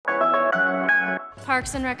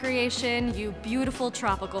Parks and Recreation, you beautiful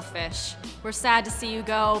tropical fish. We're sad to see you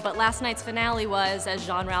go, but last night's finale was, as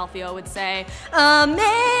Jean-Ralphio would say,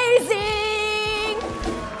 amazing!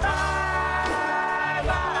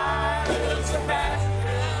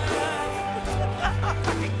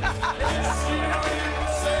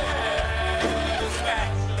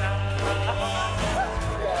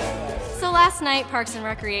 So last night, Parks and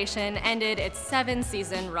Recreation ended its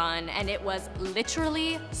 7-season run, and it was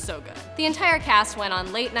literally so good. The entire cast went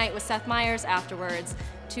on Late Night with Seth Meyers afterwards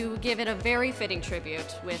to give it a very fitting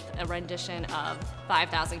tribute with a rendition of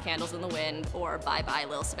 5,000 Candles in the Wind or Bye Bye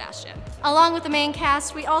Lil Sebastian. Along with the main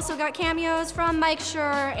cast, we also got cameos from Mike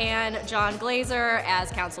Schur and John Glazer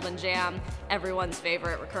as Councilman Jam, everyone's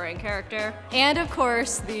favorite recurring character. And of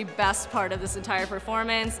course, the best part of this entire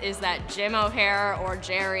performance is that Jim O'Heir, or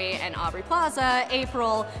Jerry, and Aubrey Plaza,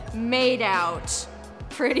 April, made out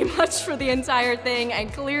pretty much for the entire thing,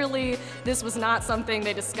 and clearly this was not something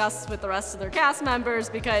they discussed with the rest of their cast members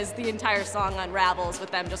because the entire song unravels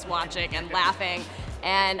with them just watching and laughing.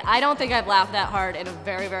 And I don't think I've laughed that hard in a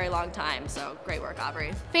very, very long time, so great work,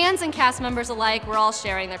 Aubrey. Fans and cast members alike were all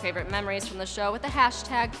sharing their favorite memories from the show with the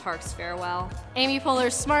hashtag #ParksFarewell. Amy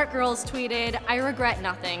Poehler's Smart Girls tweeted, "I regret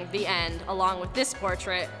nothing, the end," along with this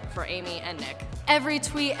portrait for Amy and Nick. Every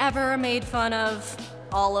tweet ever made fun of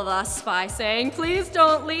all of us by saying, "Please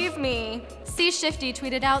don't leave me." C. Shifty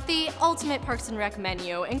tweeted out the ultimate Parks and Rec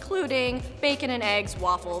menu, including bacon and eggs,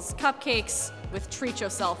 waffles, cupcakes with treat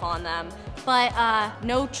yourself on them, but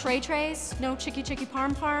no trays, no chicky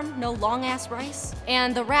parm, no long ass rice.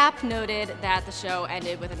 And the Wrap noted that the show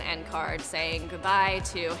ended with an end card saying goodbye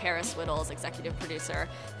to Harris Whittles, executive producer,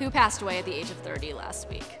 who passed away at the age of 30 last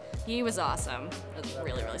week. He was awesome. It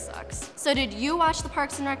really, really sucks. So did you watch the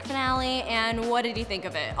Parks and Rec finale, and what did you think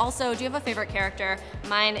of it? Also, do you have a favorite character?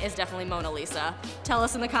 Mine is definitely Mona Lisa. Tell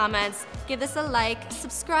us in the comments, give this a like,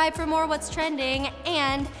 subscribe for more What's Trending,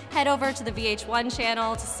 and head over to the VH1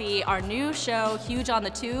 channel to see our new show, Huge on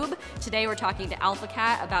the Tube. Today we're talking to Alpha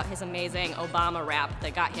Cat about his amazing Obama rap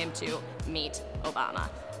that got him to meet Obama.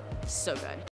 So good.